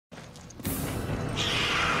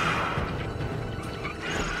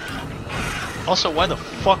Also, why the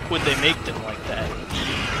fuck would they make them like that?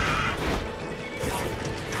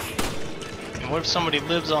 And what if somebody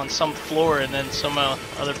lives on some floor and then some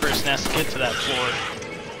other person has to get to that floor?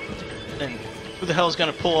 Then who the hell is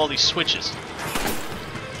gonna pull all these switches?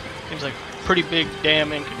 Seems like a pretty big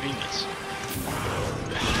damn inconvenience.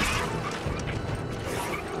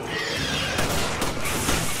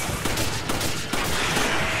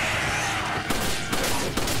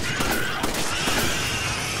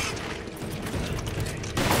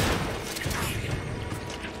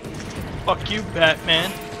 Fuck you, Batman.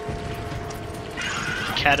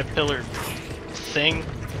 Caterpillar thing.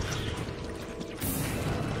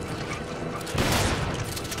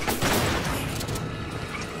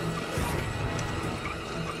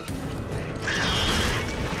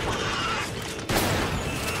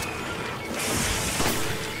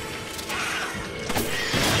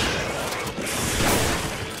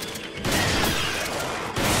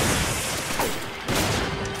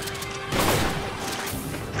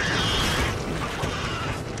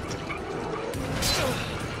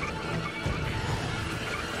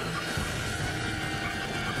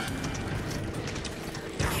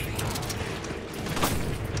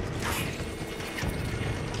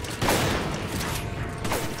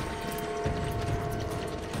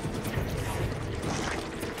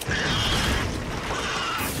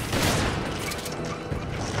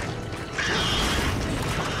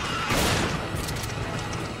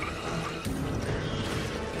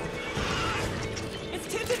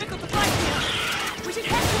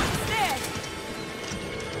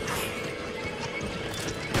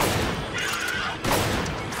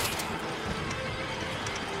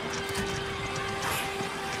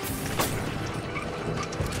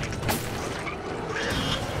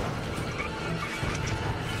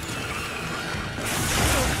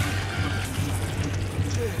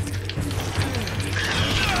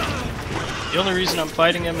 The only reason I'm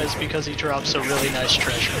fighting him is because he drops a really nice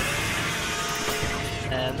treasure.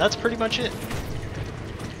 And that's pretty much it.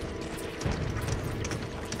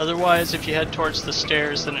 Otherwise, if you head towards the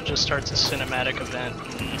stairs, then it just starts a cinematic event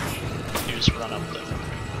and you just run up them.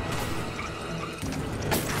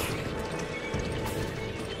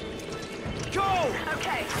 Go!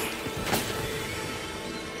 Okay.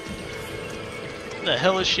 The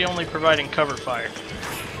hell is she only providing cover fire?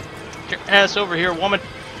 Get your ass over here, woman!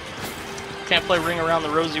 Can't play ring around the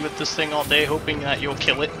rosy with this thing all day hoping that you'll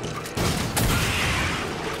kill it.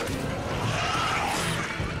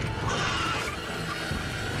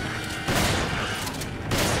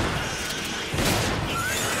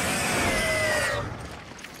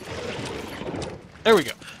 There we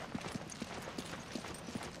go.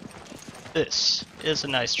 This is a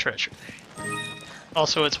nice treasure.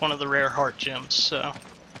 Also, it's one of the rare heart gems, so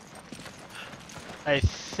I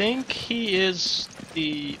think he is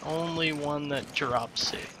the only one that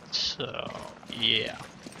drops it, so yeah.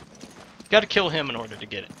 Gotta kill him in order to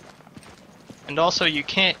get it. And also, you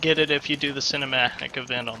can't get it if you do the cinematic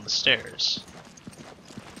event on the stairs.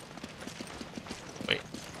 Wait.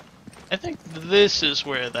 I think this is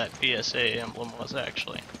where that PSA emblem was,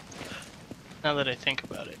 actually. Now that I think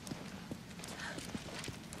about it.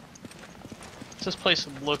 This place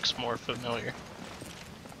looks more familiar.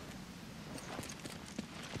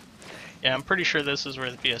 Yeah, I'm pretty sure this is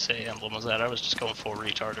where the PSA emblem was at. I was just going full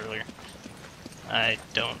retard earlier. I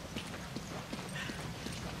don't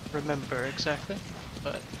remember exactly,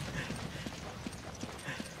 but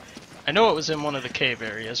I know it was in one of the cave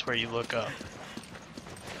areas where you look up.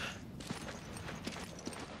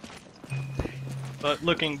 But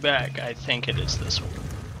looking back, I think it is this one.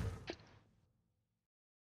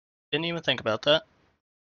 Didn't even think about that.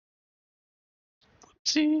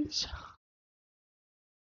 Whoopsies.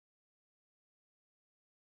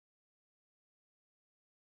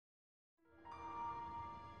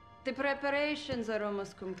 The preparations are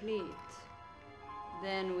almost complete.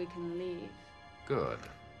 Then we can leave. Good.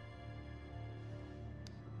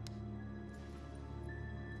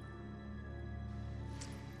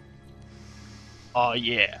 Oh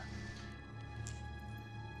yeah.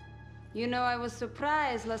 You know, I was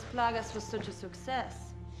surprised Las Plagas was such a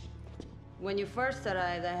success. When you first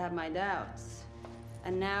arrived, I had my doubts.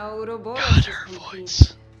 And now Ouroboros God, is her complete.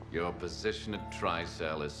 voice. Your position at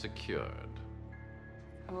Tricell is secured.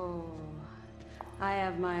 Oh, I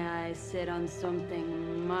have my eyes set on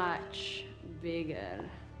something much bigger.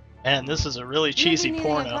 Man, this is a really You'll cheesy be needing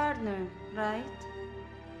porno. a partner, right?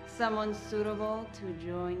 Someone suitable to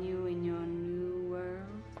join you in your new world.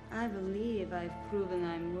 I believe I've proven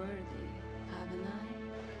I'm worthy, haven't I?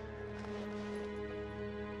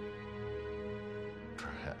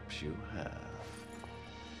 Perhaps you have.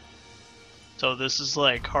 So this is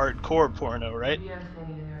like hardcore porno, right?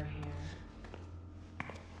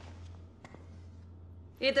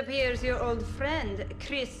 It appears your old friend,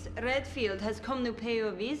 Chris Redfield, has come to pay you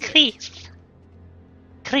a visit.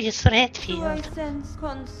 Chris Do I Redfield. sense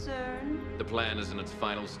concern? The plan is in its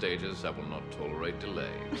final stages. I will not tolerate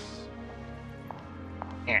delays.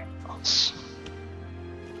 Yes.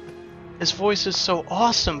 His voice is so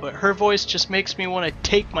awesome, but her voice just makes me want to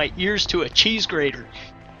take my ears to a cheese grater.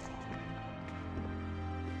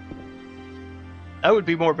 That would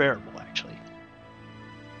be more bearable, actually.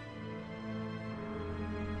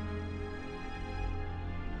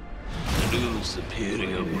 New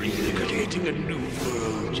superior breed creating a new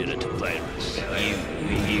world, genital virus.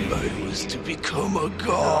 I was to become a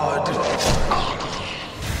god.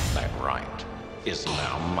 That right is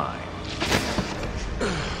now mine.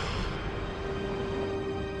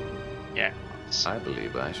 Yeah. I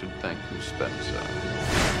believe I should thank you, Spencer.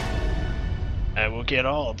 I will get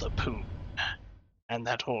all the poon. And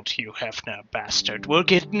that old Hugh Hefner bastard will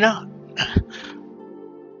get none.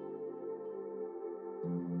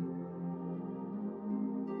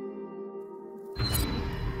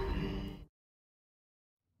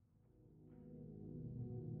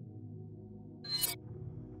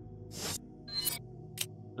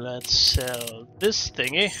 Let's sell this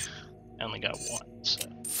thingy. I only got one, so.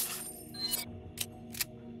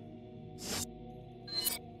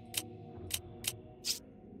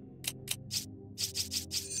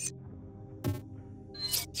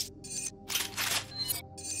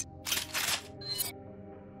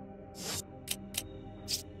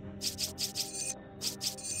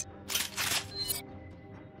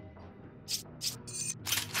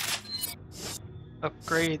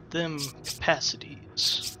 Upgrade them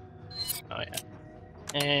capacities. Oh yeah.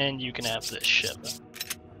 And you can have this Shiva.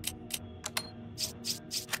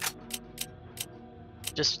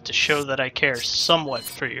 Just to show that I care somewhat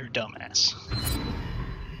for your dumbass.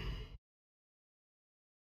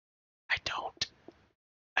 I don't.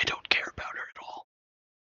 I don't care about her at all.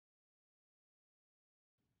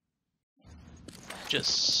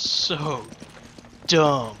 Just so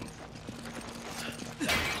dumb.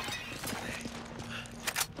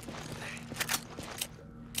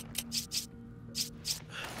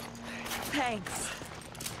 Thanks.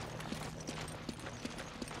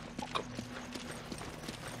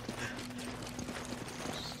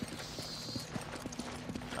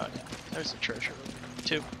 Oh yeah, there's a treasure over there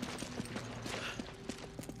too.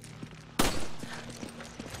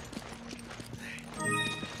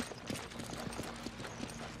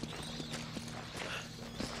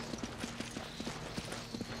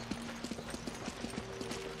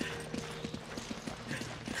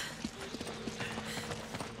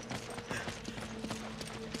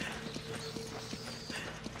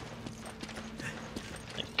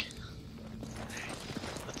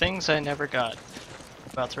 Things I never got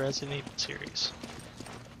about the Resident Evil series.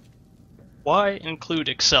 Why include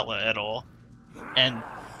Excella at all? And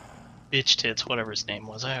Bitch Tits, whatever his name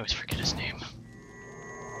was, I always forget his name.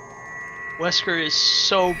 Wesker is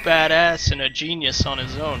so badass and a genius on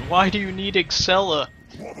his own. Why do you need Excella?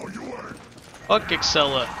 Fuck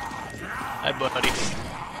Excella. Hi, buddy.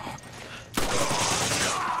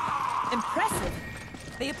 Impressive.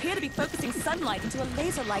 They appear to be focusing sunlight into a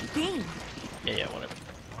laser-like beam. Yeah, whatever.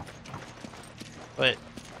 But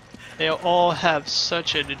they all have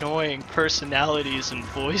such annoying personalities and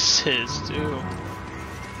voices, too.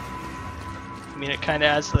 I mean, it kind of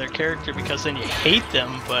adds to their character because then you hate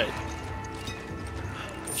them, but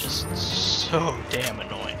just so damn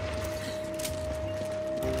annoying.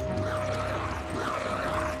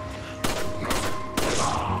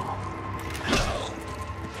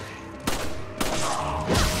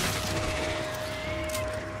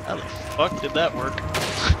 How the fuck did that work?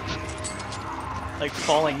 Like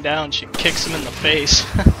falling down, she kicks him in the face.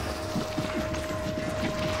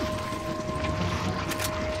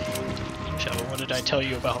 Shava, what did I tell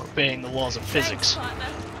you about obeying the laws of physics?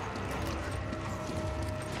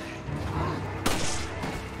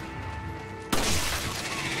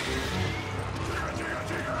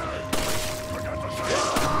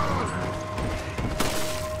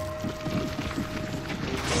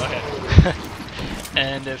 Okay.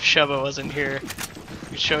 And if Shava wasn't here,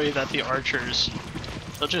 we'd show you that the archers,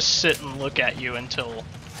 they'll just sit and look at you until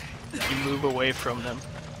you move away from them.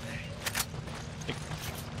 Like,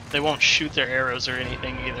 they won't shoot their arrows or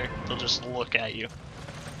anything either, they'll just look at you.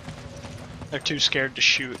 They're too scared to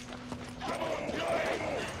shoot.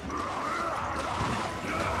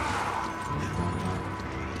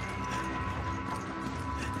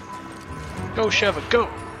 Go, Sheva, go!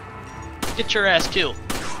 Get your ass killed!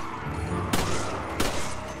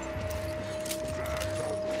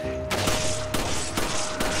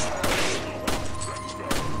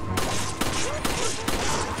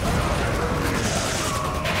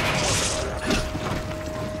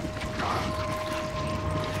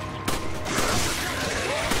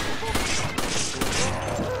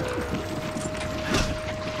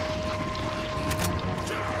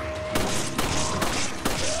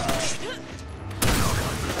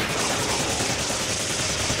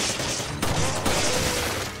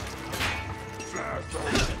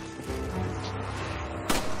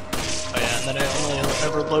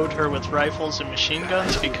 overload her with rifles and machine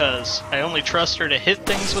guns because I only trust her to hit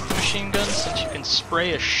things with the machine guns since you can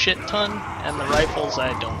spray a shit ton, and the rifles,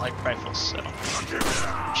 I don't like rifles, so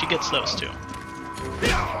she gets those too.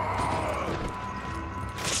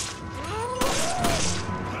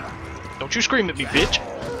 Don't you scream at me, bitch!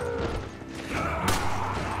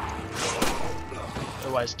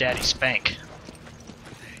 Otherwise, daddy spank.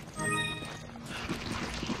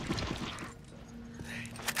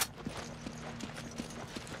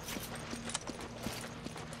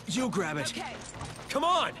 You grab it. Okay. Come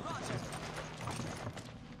on!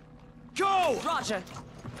 Go! Roger.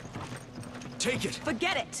 Take it.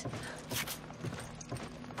 Forget it.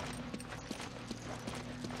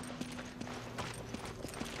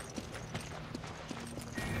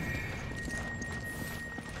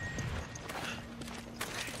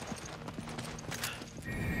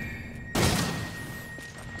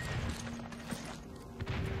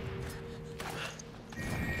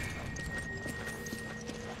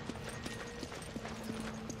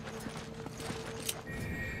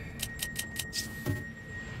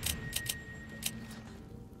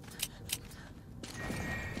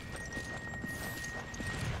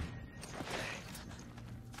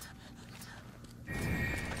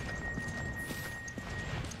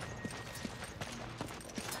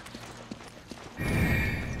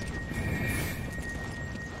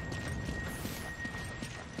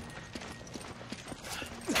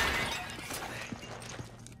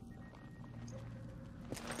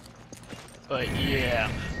 But yeah,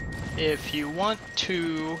 if you want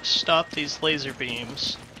to stop these laser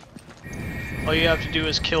beams, all you have to do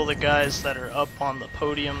is kill the guys that are up on the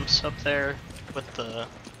podiums up there with the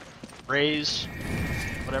rays,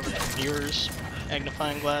 whatever, the mirrors,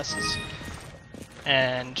 magnifying glasses,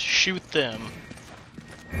 and shoot them,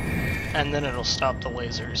 and then it'll stop the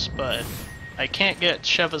lasers. But I can't get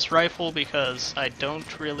Sheva's rifle because I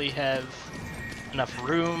don't really have enough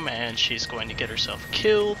room, and she's going to get herself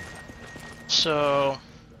killed. So,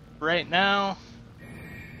 right now,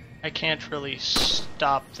 I can't really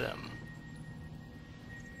stop them.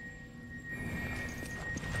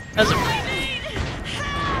 As a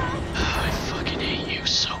I fucking hate you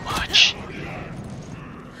so much.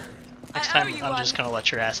 Next time, I'm just gonna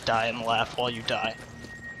let your ass die and laugh while you die.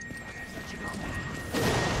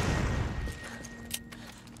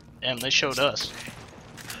 Damn, they showed us.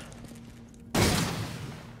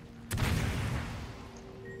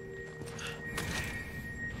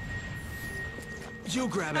 You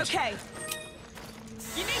grab it. Okay.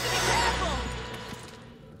 You need to be careful.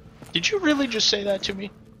 Did you really just say that to me?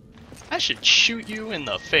 I should shoot you in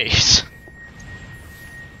the face.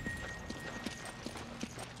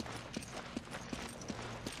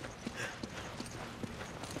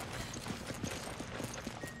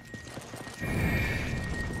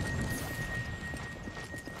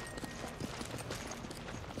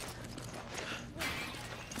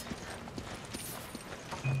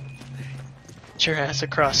 Get your ass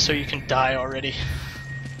across so you can die already.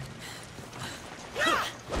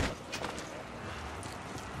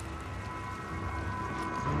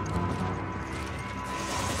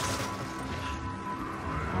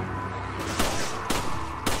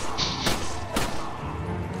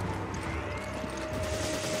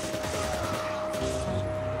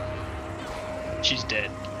 She's dead.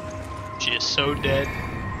 She is so dead,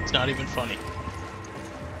 it's not even funny.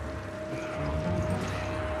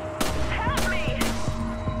 Help me.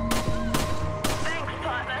 Thanks,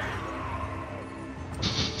 partner.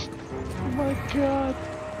 Oh my god.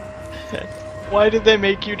 Why did they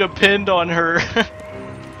make you depend on her?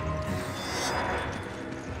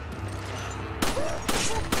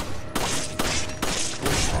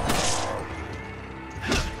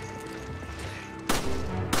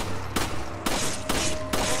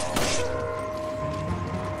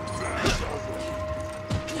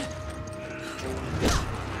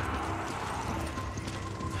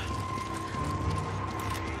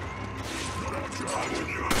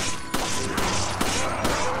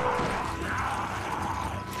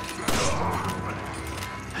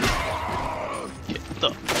 Get the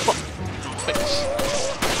fuck in my face.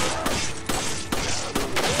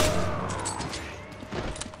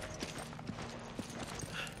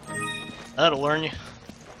 That'll learn you.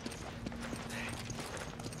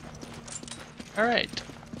 Alright.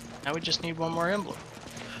 Now we just need one more emblem.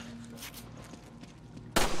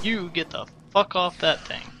 You get the fuck off that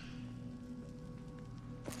thing.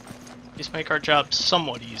 At least make our job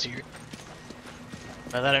somewhat easier.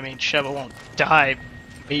 By that I mean Sheva won't die,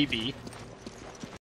 maybe.